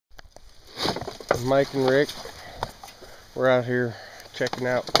Mike and Rick. We're out here checking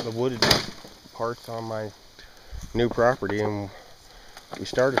out the wooded parts on my new property, and we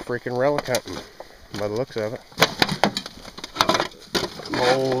started freaking relic hunting by the looks of it.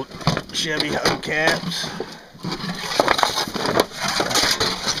 Old Chevy hubcaps,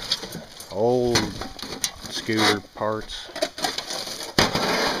 old scooter parts,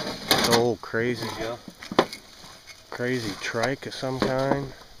 old crazy trike of some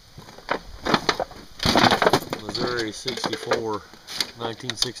kind. Missouri 64,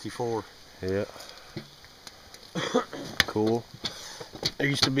 1964. Yeah. Cool. There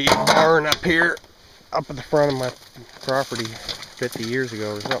used to be a barn up here, up at the front of my property 50 years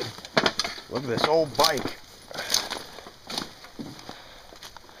ago or something. Look at this old bike.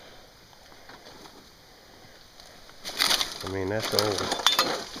 I mean, that's old.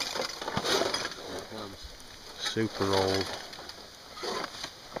 Super old.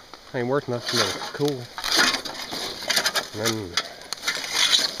 Ain't worth nothing, but it's cool. And then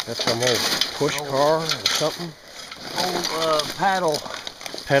that's some old push car or something. Old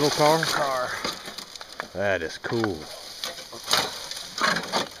pedal car. That is cool.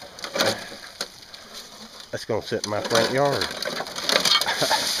 That's gonna sit in my front yard.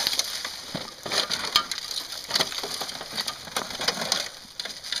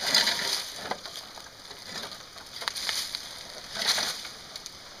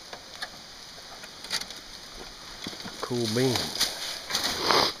 Cool beans.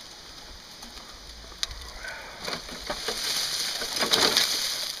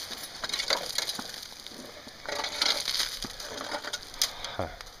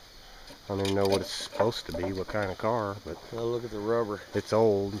 I don't even know what it's supposed to be, what kind of car, but oh, look at the rubber. It's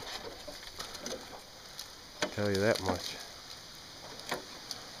old. I'll tell you that much.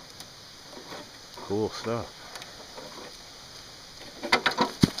 Cool stuff.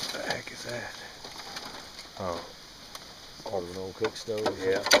 What the heck is that? Oh. Oh, an old cook stove.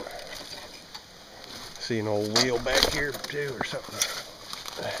 Yeah. See an old wheel back here too or something.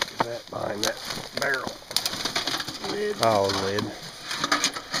 What the heck is that behind that barrel? Lid. Oh, lid.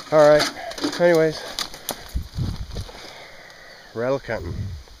 Alright. Anyways. Relic hunting.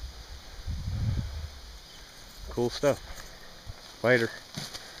 Cool stuff. Later.